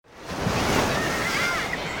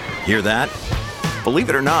Hear that?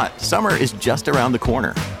 Believe it or not, summer is just around the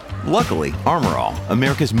corner. Luckily, Armor All,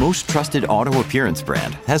 America's most trusted auto appearance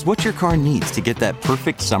brand, has what your car needs to get that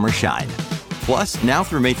perfect summer shine. Plus, now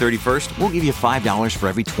through May 31st, we'll give you $5 for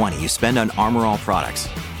every $20 you spend on Armor All products.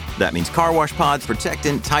 That means car wash pods,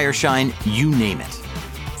 protectant, tire shine, you name it.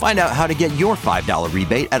 Find out how to get your $5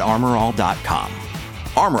 rebate at armorall.com.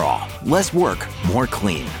 Armor All, less work, more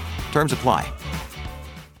clean. Terms apply.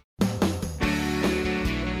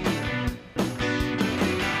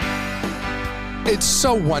 It's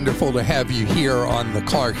so wonderful to have you here on the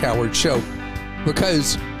Clark Howard Show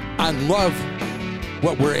because I love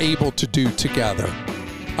what we're able to do together.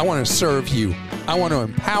 I want to serve you. I want to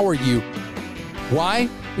empower you. Why?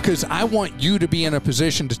 Because I want you to be in a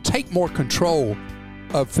position to take more control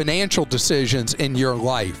of financial decisions in your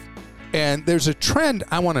life. And there's a trend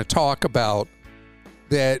I want to talk about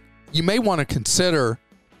that you may want to consider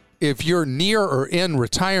if you're near or in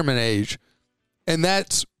retirement age, and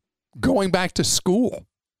that's going back to school.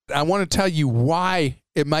 I want to tell you why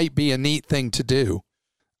it might be a neat thing to do.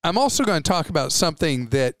 I'm also going to talk about something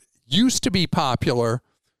that used to be popular,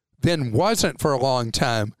 then wasn't for a long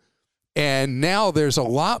time, and now there's a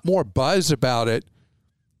lot more buzz about it.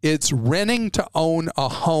 It's renting to own a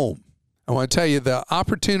home. I want to tell you the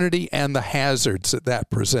opportunity and the hazards that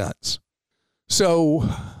presents. So,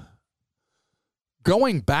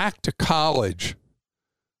 going back to college,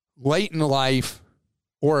 late in life,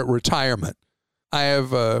 or at retirement. I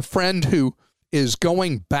have a friend who is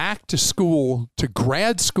going back to school, to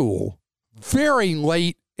grad school, very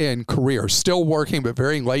late in career, still working, but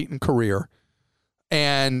very late in career,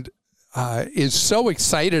 and is so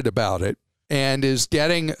excited about it and is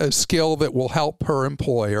getting a skill that will help her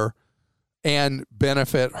employer and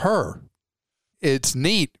benefit her. It's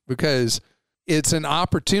neat because it's an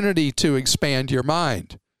opportunity to expand your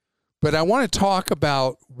mind. But I want to talk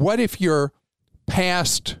about what if you're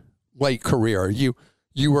past late career,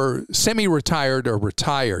 you were semi-retired or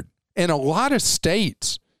retired. In a lot of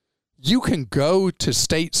states, you can go to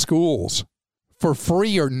state schools for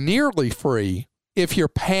free or nearly free if you're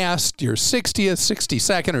past your 60th,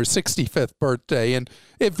 62nd, or 65th birthday. And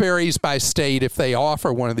it varies by state if they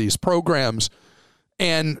offer one of these programs.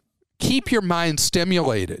 And keep your mind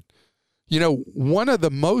stimulated. You know, one of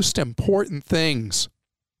the most important things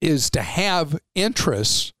is to have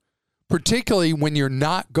interests, particularly when you're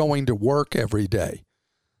not going to work every day.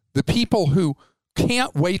 The people who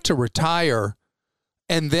can't wait to retire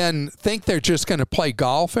and then think they're just going to play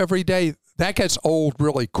golf every day, that gets old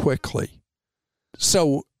really quickly.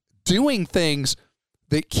 So doing things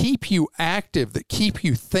that keep you active, that keep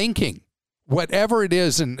you thinking, whatever it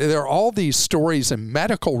is, and there are all these stories in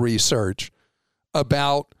medical research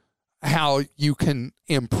about how you can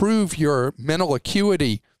improve your mental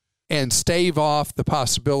acuity and stave off the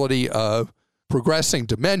possibility of progressing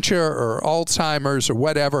dementia or Alzheimer's or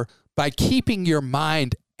whatever by keeping your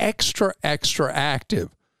mind extra active.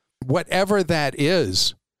 Whatever that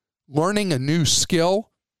is, learning a new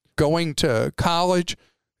skill, going to college,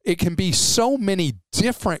 it can be so many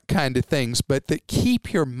different kind of things, but that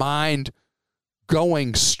keep your mind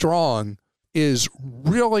going strong is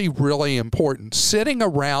really, really important. Sitting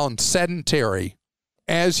around sedentary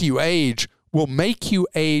as you age will make you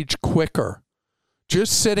age quicker.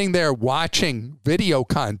 Just sitting there watching video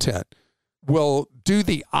content will do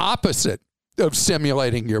the opposite of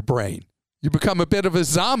stimulating your brain. You become a bit of a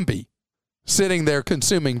zombie sitting there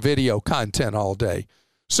consuming video content all day.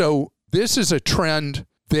 So this is a trend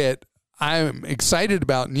that I'm excited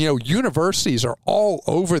about. And, you know, universities are all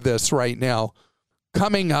over this right now,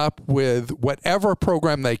 coming up with whatever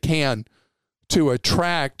program they can to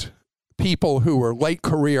attract people who are late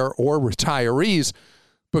career or retirees,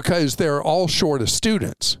 because they're all short of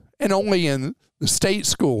students. And only in the state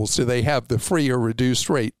schools do they have the free or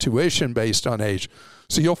reduced rate tuition based on age.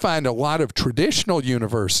 So you'll find a lot of traditional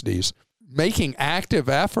universities making active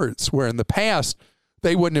efforts where in the past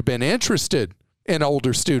they wouldn't have been interested in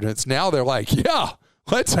older students. Now they're like, yeah,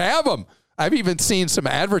 let's have them. I've even seen some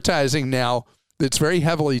advertising now that's very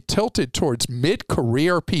heavily tilted towards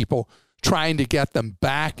mid-career people, trying to get them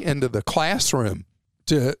back into the classroom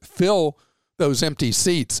to fill those empty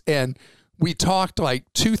seats. And we talked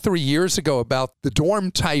like 2-3 years ago about the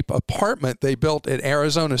dorm type apartment they built at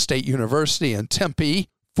Arizona State University in Tempe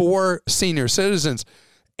for senior citizens.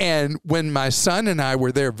 And when my son and I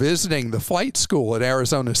were there visiting the flight school at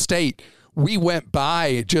Arizona State, we went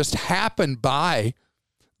by, just happened by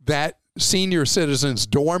that senior citizens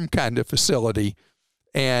dorm kind of facility.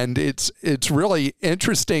 And it's really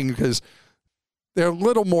interesting because they're a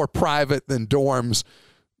little more private than dorms,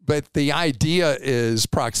 but the idea is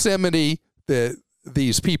proximity, that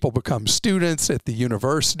these people become students at the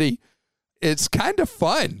university. It's kind of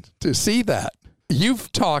fun to see that.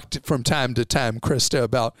 You've talked from time to time, Krista,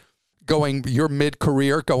 about your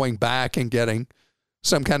mid-career, going back and getting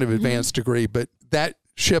some kind of advanced degree, but that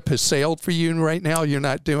ship has sailed for you right now? You're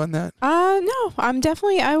not doing that? No,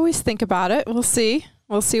 I always think about it. We'll see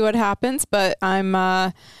what happens. But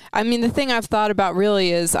the thing I've thought about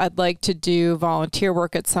really is I'd like to do volunteer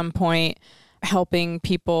work at some point, helping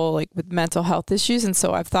people like with mental health issues. And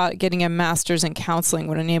so I've thought getting a master's in counseling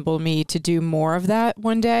would enable me to do more of that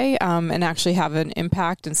one day, and actually have an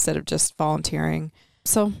impact instead of just volunteering.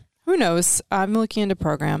 So who knows? I'm looking into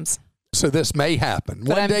programs. So this may happen.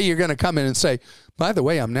 One day you're going to come in and say, by the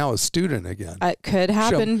way, I'm now a student again. It could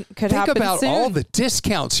happen. Think about soon. all the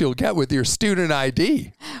discounts you'll get with your student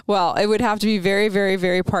ID. Well, it would have to be very, very,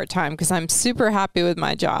 very part-time because I'm super happy with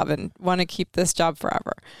my job and want to keep this job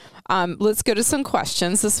forever. Let's go to some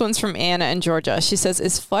questions. This one's from Anna in Georgia. She says,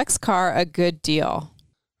 is FlexCar a good deal?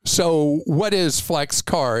 So what is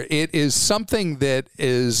FlexCar? It is something that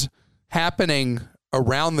is happening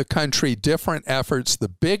around the country, different efforts. The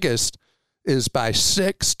biggest is by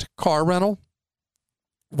Sixt Car Rental,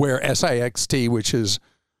 where SIXT, which is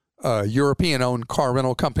a European-owned car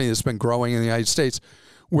rental company that's been growing in the United States,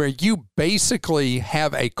 where you basically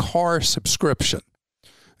have a car subscription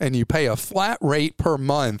and you pay a flat rate per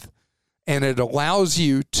month, and it allows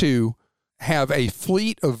you to have a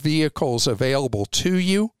fleet of vehicles available to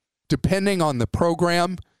you. Depending on the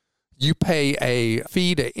program, you pay a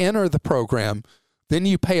fee to enter the program. Then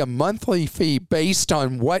you pay a monthly fee based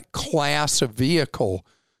on what class of vehicle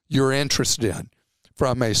you're interested in,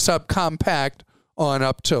 from a subcompact on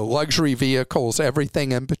up to luxury vehicles,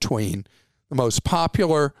 everything in between. The most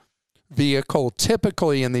popular vehicle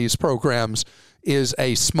typically in these programs is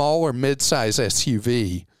a small or mid-size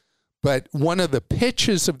SUV. But one of the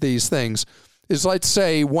pitches of these things is, let's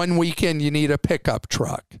say one weekend you need a pickup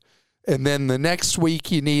truck. And then the next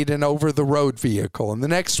week you need an over-the-road vehicle. And the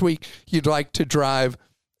next week you'd like to drive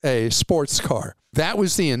a sports car. That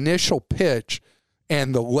was the initial pitch.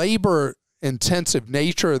 And the labor-intensive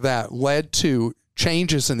nature of that led to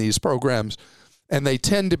changes in these programs. And they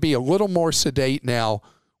tend to be a little more sedate now,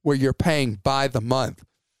 where you're paying by the month.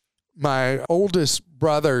 My oldest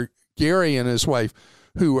brother, Gary, and his wife,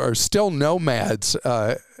 who are still nomads,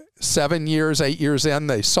 8 years in,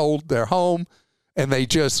 they sold their home, and they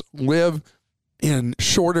just live in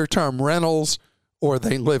shorter term rentals, or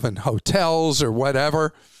they live in hotels or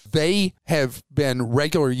whatever. They have been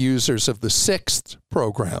regular users of the Sixt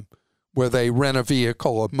program, where they rent a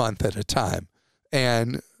vehicle a month at a time.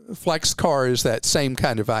 And FlexCar is that same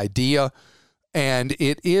kind of idea. And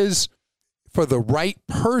it is, for the right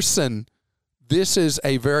person, this is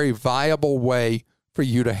a very viable way for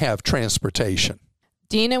you to have transportation.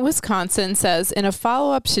 Dean in Wisconsin says, in a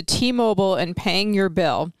follow-up to T-Mobile and paying your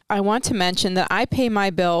bill, I want to mention that I pay my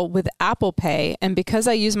bill with Apple Pay, and because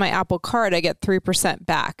I use my Apple Card, I get 3%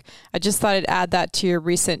 back. I just thought I'd add that to your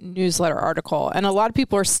recent newsletter article. And a lot of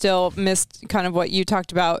people are still missed kind of what you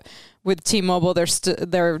talked about with T-Mobile.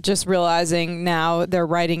 They're just realizing now, they're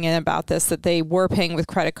writing in about this, that they were paying with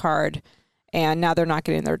credit card, and now they're not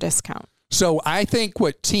getting their discount. So I think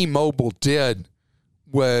what T-Mobile did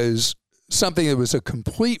was something that was a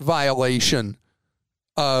complete violation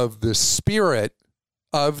of the spirit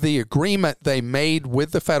of the agreement they made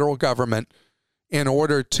with the federal government in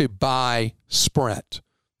order to buy Sprint.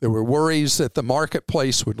 There were worries that the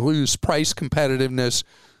marketplace would lose price competitiveness,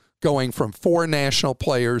 going from 4 national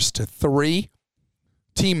players to 3.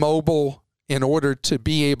 T-Mobile, in order to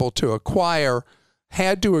be able to acquire,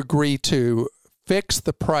 had to agree to fix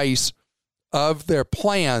the price of their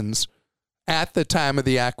plans at the time of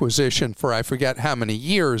the acquisition for I forget how many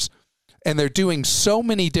years. And they're doing so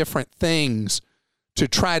many different things to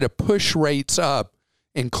try to push rates up,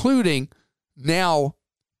 including now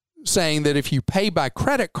saying that if you pay by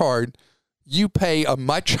credit card, you pay a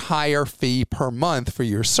much higher fee per month for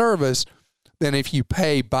your service than if you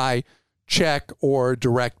pay by check or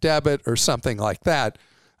direct debit or something like that.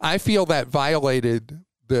 I feel that violated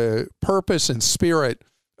the purpose and spirit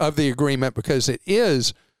of the agreement, because it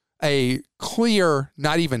is a clear,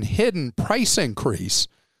 not even hidden price increase.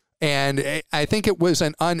 And I think it was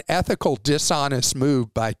an unethical, dishonest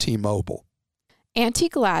move by T-Mobile. Auntie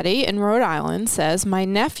Gladdy in Rhode Island says, my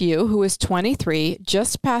nephew, who is 23,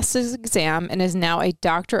 just passed his exam and is now a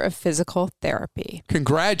doctor of physical therapy.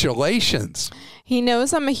 Congratulations. He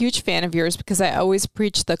knows I'm a huge fan of yours because I always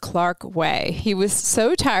preach the Clark way. He was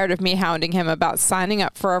so tired of me hounding him about signing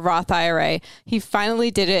up for a Roth IRA. He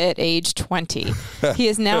finally did it at age 20. He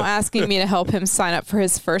is now asking me to help him sign up for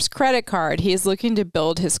his first credit card. He is looking to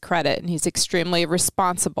build his credit, and he's extremely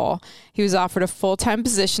responsible. He was offered a full-time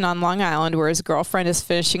position on Long Island where his girlfriend is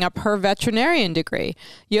finishing up her veterinarian degree.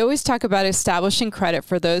 You always talk about establishing credit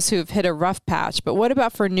for those who have hit a rough patch, but what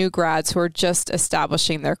about for new grads who are just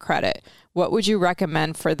establishing their credit? What would you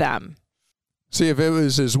recommend for them? See, if it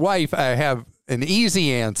was his wife, I have an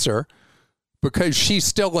easy answer because she's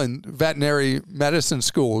still in veterinary medicine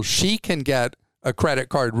school. She can get a credit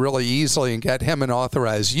card really easily and get him an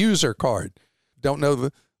authorized user card. Don't know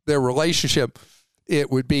their relationship. It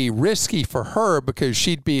would be risky for her because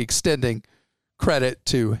she'd be extending credit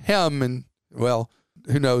to him. And, well,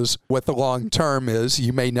 who knows what the long term is.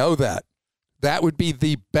 You may know that. That would be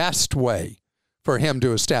the best way for him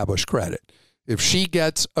to establish credit. If she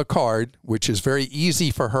gets a card, which is very easy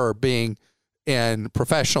for her being in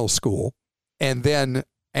professional school, and then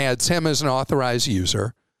adds him as an authorized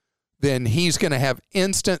user, then he's going to have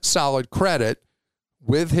instant solid credit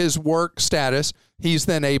with his work status. He's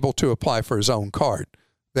then able to apply for his own card.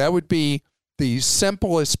 That would be the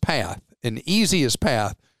simplest path and easiest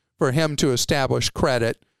path for him to establish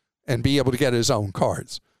credit and be able to get his own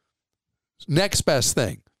cards. Next best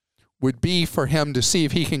thing would be for him to see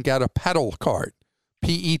if he can get a PETAL card,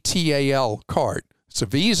 P-E-T-A-L card. It's a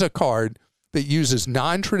Visa card that uses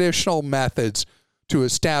non-traditional methods to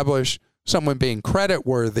establish someone being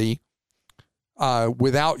creditworthy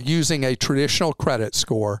without using a traditional credit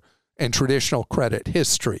score and traditional credit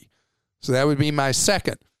history. So that would be my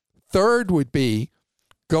second. Third would be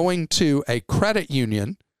going to a credit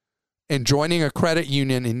union and joining a credit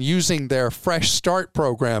union and using their Fresh Start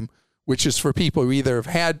program, which is for people who either have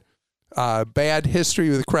had bad history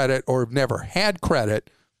with credit or have never had credit.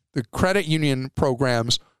 The credit union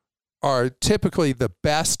programs are typically the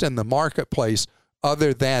best in the marketplace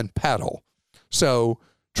other than PETAL. So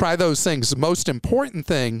try those things. The most important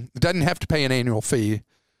thing, it doesn't have to pay an annual fee.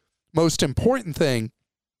 Most important thing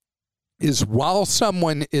is while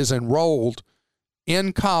someone is enrolled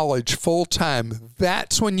in college full-time,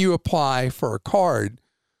 that's when you apply for a card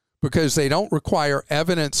because they don't require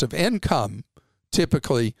evidence of income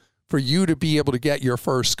typically for you to be able to get your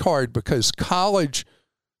first card because college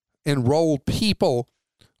enrolled people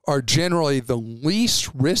are generally the least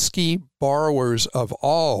risky borrowers of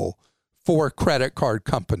all for credit card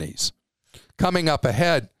companies. Coming up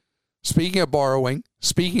ahead, speaking of borrowing,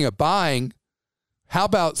 speaking of buying, how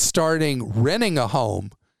about starting renting a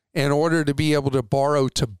home in order to be able to borrow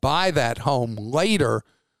to buy that home later?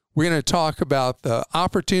 We're going to talk about the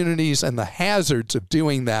opportunities and the hazards of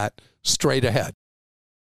doing that straight ahead.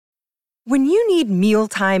 When you need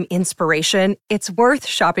mealtime inspiration, it's worth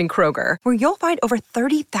shopping Kroger, where you'll find over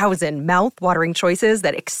 30,000 mouth-watering choices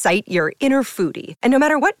that excite your inner foodie. And no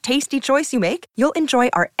matter what tasty choice you make, you'll enjoy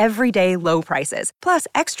our everyday low prices, plus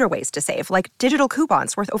extra ways to save, like digital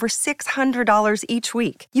coupons worth over $600 each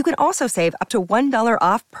week. You can also save up to $1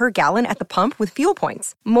 off per gallon at the pump with fuel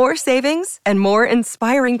points. More savings and more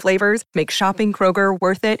inspiring flavors make shopping Kroger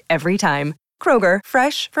worth it every time. Kroger,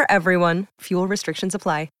 fresh for everyone. Fuel restrictions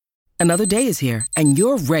apply. Another day is here, and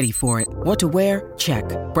you're ready for it. What to wear? Check.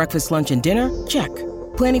 Breakfast, lunch, and dinner? Check.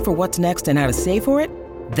 Planning for what's next and how to save for it?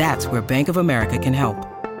 That's where Bank of America can help.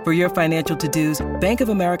 For your financial to-dos, Bank of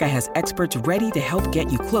America has experts ready to help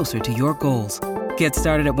get you closer to your goals. Get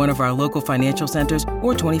started at one of our local financial centers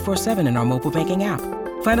or 24/7 in our mobile banking app.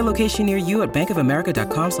 Find a location near you at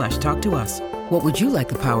bankofamerica.com/talktous. What would you like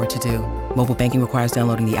the power to do? Mobile banking requires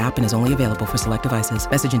downloading the app and is only available for select devices.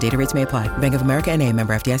 Message and data rates may apply. Bank of America NA,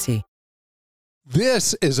 member FDIC.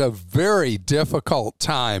 This is a very difficult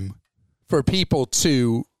time for people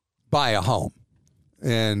to buy a home.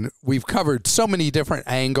 And we've covered so many different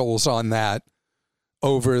angles on that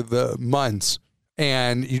over the months.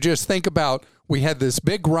 And you just think about, we had this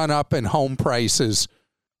big run up in home prices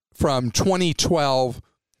from 2012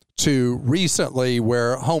 to recently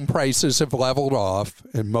where home prices have leveled off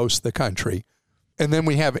in most of the country. And then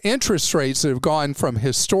we have interest rates that have gone from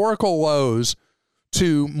historical lows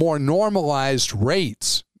to more normalized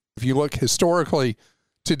rates. If you look historically,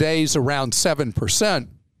 today's around 7%.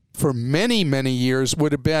 For many, many years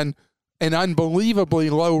would have been an unbelievably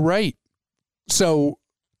low rate. So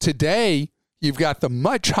today you've got the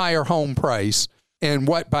much higher home price and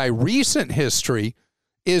what by recent history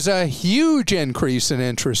is a huge increase in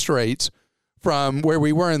interest rates from where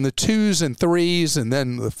we were in the 2s and 3s and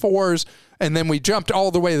then the 4s. And then we jumped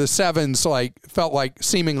all the way to the 7s, felt like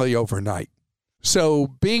seemingly overnight. So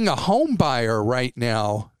being a home buyer right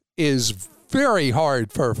now is very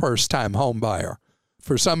hard for a first-time home buyer.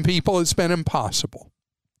 For some people, it's been impossible.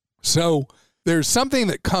 So there's something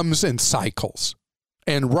that comes in cycles.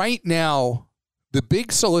 And right now, the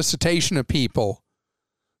big solicitation of people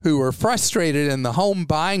who are frustrated in the home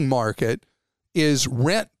buying market is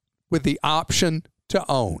rent with the option to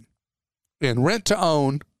own. And rent to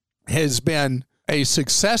own has been a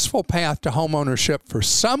successful path to home ownership for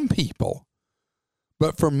some people,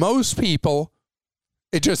 but for most people,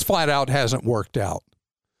 it just flat out hasn't worked out.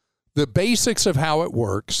 The basics of how it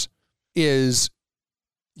works is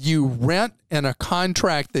you rent in a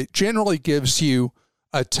contract that generally gives you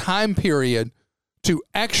a time period to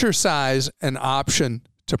exercise an option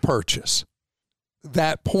to purchase.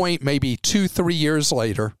 That point may be 2-3 years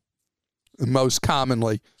later, most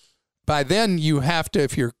commonly. By then, you have to,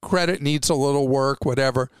 if your credit needs a little work,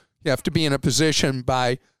 whatever, you have to be in a position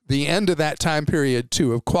by the end of that time period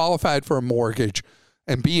to have qualified for a mortgage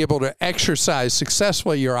and be able to exercise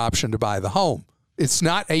successfully your option to buy the home. It's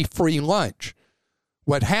not a free lunch.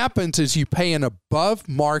 What happens is you pay an above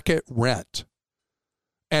market rent,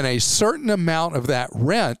 and a certain amount of that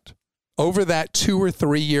rent over that 2 or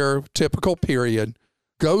 3 year typical period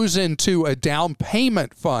goes into a down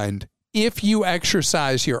payment fund. If you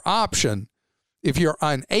exercise your option, if you're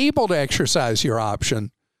unable to exercise your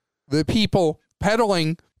option, the people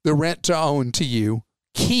peddling the rent to own to you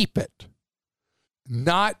keep it.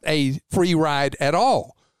 Not a free ride at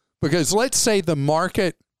all. Because let's say the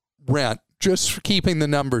market rent, just for keeping the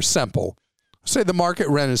numbers simple, say the market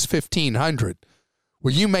rent is $1,500.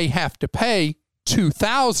 Well, you may have to pay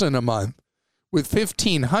 $2,000 a month, with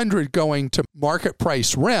 $1,500 going to market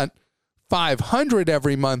price rent, $500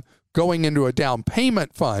 every month going into a down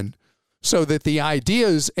payment fund, so that the idea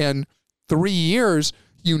is in 3 years,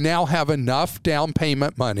 you now have enough down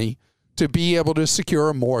payment money to be able to secure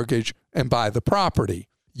a mortgage and buy the property.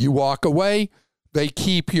 You walk away, they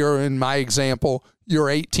keep your, in my example, your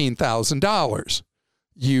 $18,000.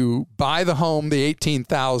 You buy the home, the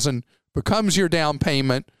 $18,000 becomes your down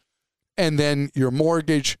payment, and then your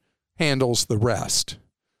mortgage handles the rest.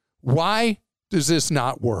 Why does this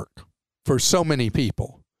not work for so many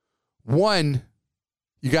people? One,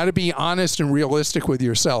 you got to be honest and realistic with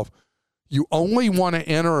yourself. You only want to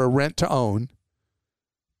enter a rent to own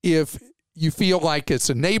if you feel like it's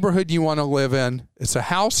a neighborhood you want to live in, it's a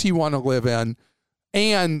house you want to live in,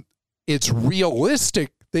 and it's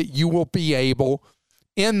realistic that you will be able,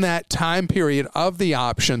 in that time period of the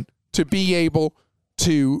option, to be able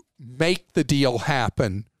to make the deal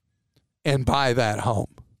happen and buy that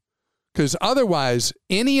home. Because otherwise,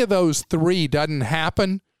 any of those three doesn't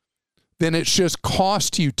happen, then it's just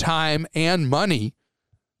cost you time and money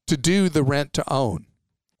to do the rent to own.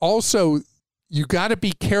 Also, you got to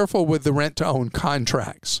be careful with the rent to own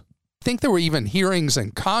contracts. I think there were even hearings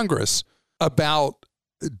in Congress about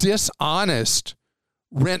dishonest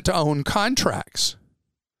rent to own contracts.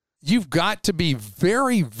 You've got to be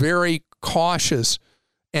very, very cautious.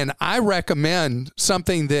 And I recommend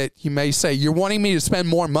something that you may say, you're wanting me to spend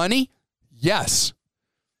more money? Yes.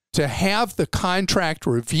 To have the contract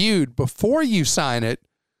reviewed before you sign it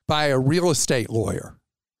by a real estate lawyer.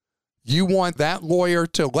 You want that lawyer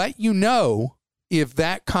to let you know if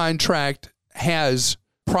that contract has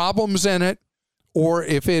problems in it or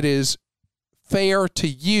if it is fair to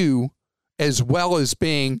you as well as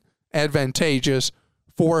being advantageous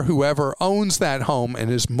for whoever owns that home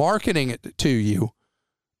and is marketing it to you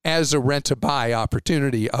as a rent-to-buy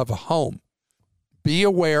opportunity of a home. Be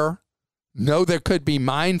aware. Know there could be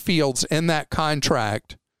minefields in that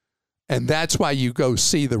contract, and that's why you go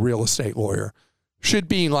see the real estate lawyer. Should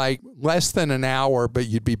be like less than an hour, but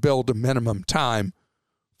you'd be billed a minimum time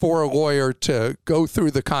for a lawyer to go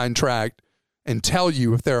through the contract and tell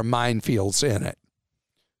you if there are minefields in it.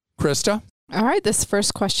 Krista? All right, this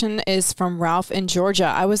first question is from Ralph in Georgia.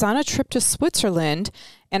 I was on a trip to Switzerland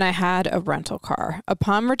and I had a rental car.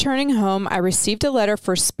 Upon returning home, I received a letter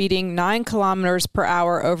for speeding 9 kilometers per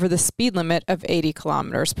hour over the speed limit of 80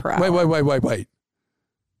 kilometers per hour. Wait.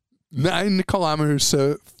 9 kilometers,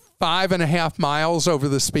 so 5.5 miles over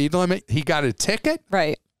the speed limit. He got a ticket?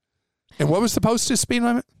 Right. And what was the posted speed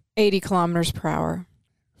limit? 80 kilometers per hour.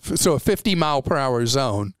 So a 50 mile per hour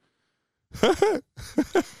zone.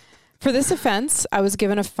 For this offense, I was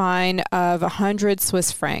given a fine of 100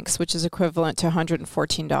 Swiss francs, which is equivalent to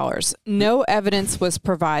 $114. No evidence was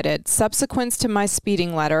provided. Subsequent to my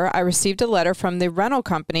speeding letter, I received a letter from the rental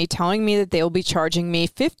company telling me that they will be charging me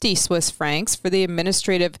 50 Swiss francs for the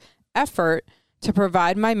administrative effort to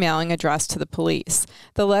provide my mailing address to the police.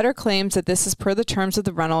 The letter claims that this is per the terms of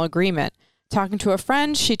the rental agreement. Talking to a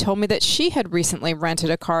friend, she told me that she had recently rented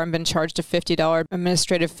a car and been charged a $50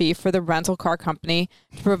 administrative fee for the rental car company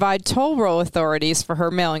to provide toll roll authorities for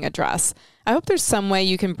her mailing address. I hope there's some way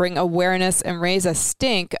you can bring awareness and raise a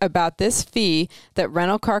stink about this fee that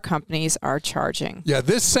rental car companies are charging. Yeah,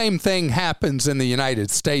 this same thing happens in the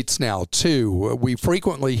United States now, too. We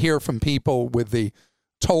frequently hear from people with the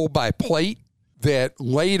toll by plate that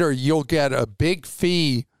later you'll get a big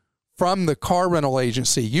fee from the car rental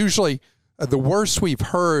agency. Usually, the worst we've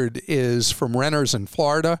heard is from renters in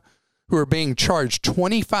Florida who are being charged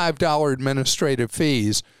 $25 administrative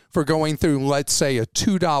fees for going through, let's say, a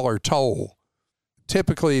 $2 toll,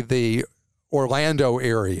 typically the Orlando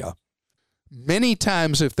area. Many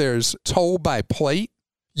times if there's toll by plate,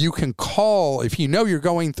 you can call, if you know you're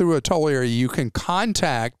going through a toll area, you can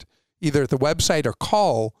contact either at the website or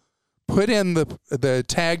call, put in the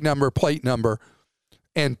tag number, plate number,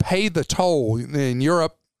 and pay the toll. In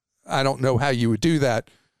Europe, I don't know how you would do that,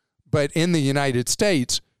 but in the United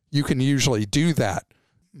States, you can usually do that.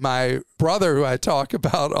 My brother, who I talk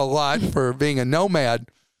about a lot for being a nomad,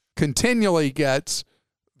 continually gets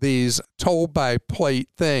these toll by plate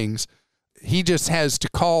things. He just has to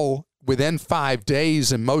call within 5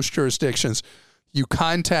 days in most jurisdictions. You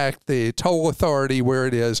contact the toll authority where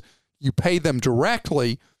it is, you pay them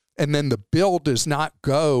directly, and then the bill does not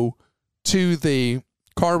go to the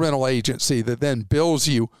car rental agency that then bills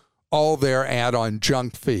you all their add-on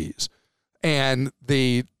junk fees. And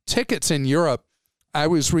the tickets in Europe, I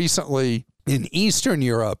was recently in Eastern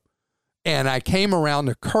Europe, and I came around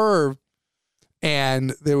a curve,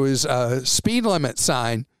 and there was a speed limit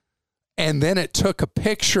sign, and then it took a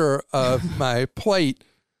picture of my plate,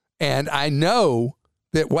 and I know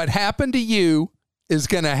that what happened to you is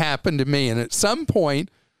going to happen to me. And at some point,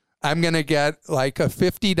 I'm going to get like a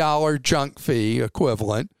 $50 junk fee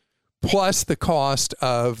equivalent, plus the cost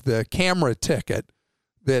of the camera ticket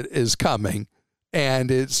that is coming. And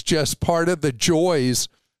it's just part of the joys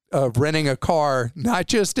of renting a car, not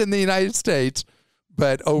just in the United States,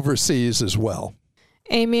 but overseas as well.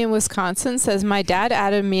 Amy in Wisconsin says, my dad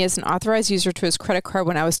added me as an authorized user to his credit card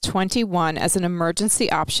when I was 21 as an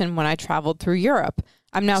emergency option when I traveled through Europe.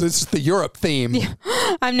 So this is the Europe theme. Yeah,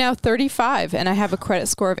 I'm now 35 and I have a credit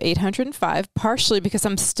score of 805, partially because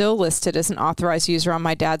I'm still listed as an authorized user on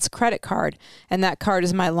my dad's credit card, and that card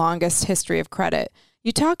is my longest history of credit.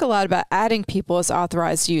 You talk a lot about adding people as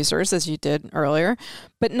authorized users, as you did earlier,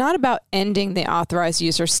 but not about ending the authorized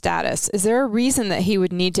user status. Is there a reason that he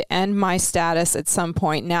would need to end my status at some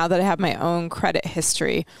point now that I have my own credit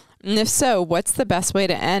history? And if so, what's the best way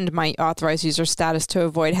to end my authorized user status to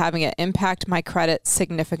avoid having it impact my credit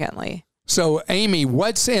significantly? So, Amy,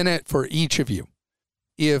 what's in it for each of you?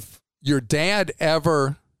 If your dad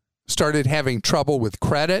ever started having trouble with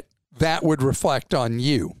credit, that would reflect on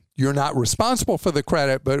you. You're not responsible for the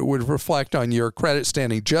credit, but it would reflect on your credit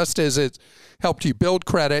standing, just as it's helped you build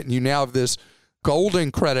credit and you now have this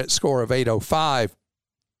golden credit score of 805.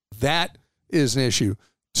 That is an issue.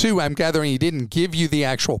 2, I'm gathering he didn't give you the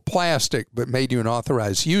actual plastic, but made you an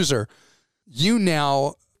authorized user. You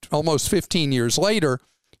now, almost 15 years later,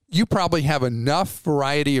 you probably have enough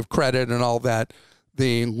variety of credit and all that.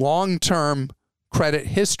 The long-term credit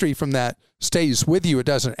history from that stays with you. It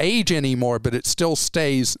doesn't age anymore, but it still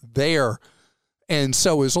stays there. And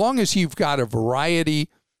so as long as you've got a variety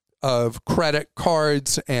of credit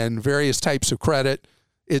cards and various types of credit,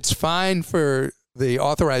 it's fine for the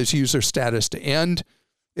authorized user status to end.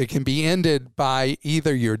 It can be ended by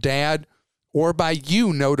either your dad or by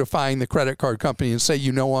you notifying the credit card company and say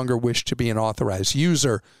you no longer wish to be an authorized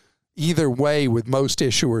user. Either way, with most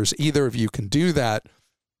issuers, either of you can do that.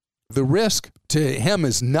 The risk to him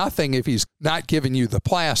is nothing if he's not giving you the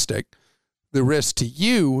plastic. The risk to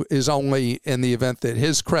you is only in the event that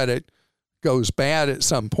his credit goes bad at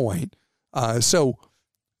some point. So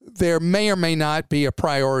there may or may not be a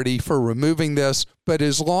priority for removing this, but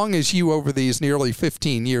as long as you over these nearly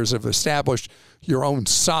 15 years have established your own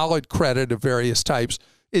solid credit of various types,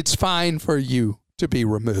 it's fine for you to be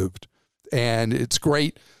removed. And it's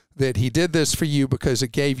great that he did this for you because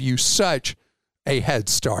it gave you such a head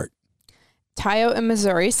start. Tayo in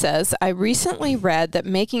Missouri says, I recently read that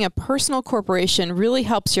making a personal corporation really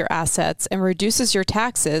helps your assets and reduces your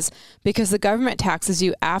taxes because the government taxes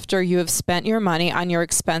you after you have spent your money on your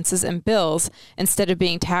expenses and bills instead of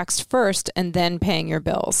being taxed first and then paying your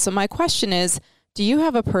bills. So my question is, do you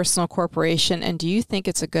have a personal corporation and do you think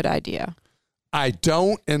it's a good idea? I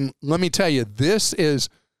don't. And let me tell you, this is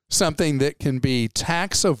something that can be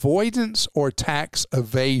tax avoidance or tax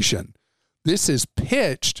evasion. This is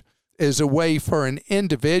pitched as a way for an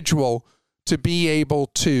individual to be able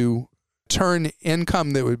to turn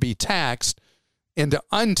income that would be taxed into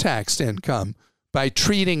untaxed income by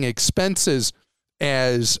treating expenses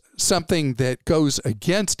as something that goes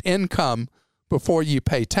against income before you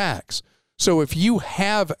pay tax. So if you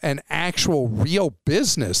have an actual real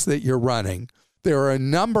business that you're running, there are a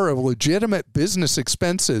number of legitimate business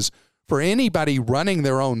expenses for anybody running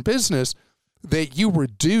their own business that you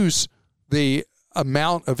reduce the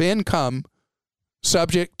amount of income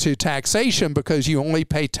subject to taxation because you only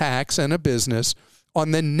pay tax in a business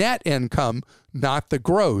on the net income, not the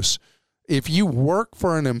gross. If you work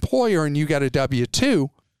for an employer and you got a W-2,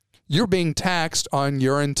 you're being taxed on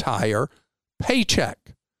your entire paycheck.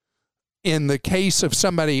 In the case of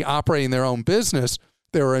somebody operating their own business,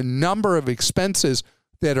 there are a number of expenses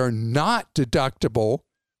that are not deductible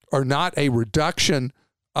or not a reduction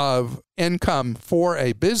of income for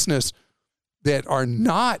a business that are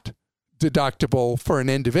not deductible for an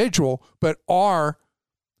individual, but are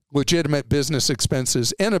legitimate business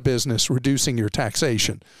expenses in a business, reducing your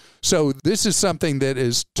taxation. So this is something that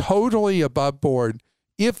is totally above board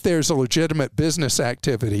if there's a legitimate business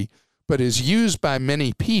activity, but is used by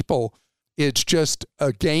many people. It's just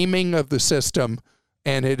a gaming of the system,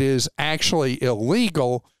 and it is actually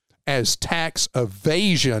illegal as tax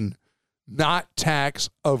evasion, not tax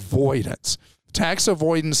avoidance. Tax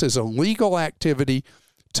avoidance is a legal activity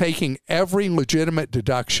taking every legitimate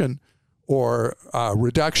deduction or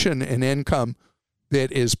reduction in income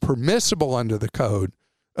that is permissible under the code.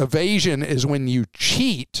 Evasion is when you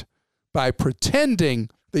cheat by pretending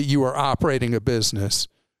that you are operating a business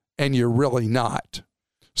and you're really not.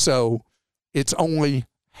 So it's only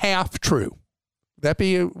half true.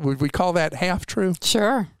 Would we call that half true?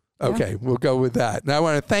 Sure. Okay, We'll go with that. And I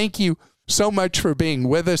want to thank you so much for being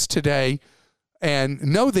with us today, and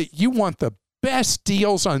know that you want the best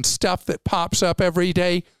deals on stuff that pops up every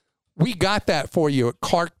day. We got that for you at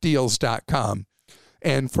clarkdeals.com.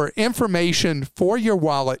 And for information for your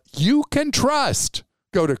wallet you can trust,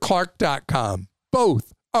 go to clark.com,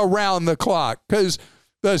 both around the clock, because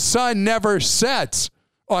the sun never sets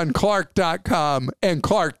on clark.com and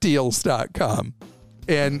clarkdeals.com.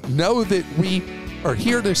 And know that we are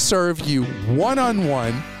here to serve you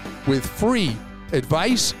one-on-one with free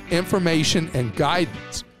advice, information, and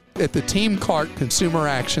guidance at the Team Clark Consumer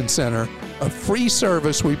Action Center, a free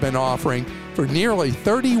service we've been offering for nearly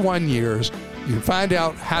 31 years. You can find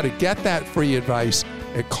out how to get that free advice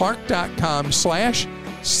at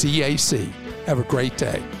clark.com/CAC. Have a great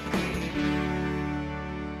day.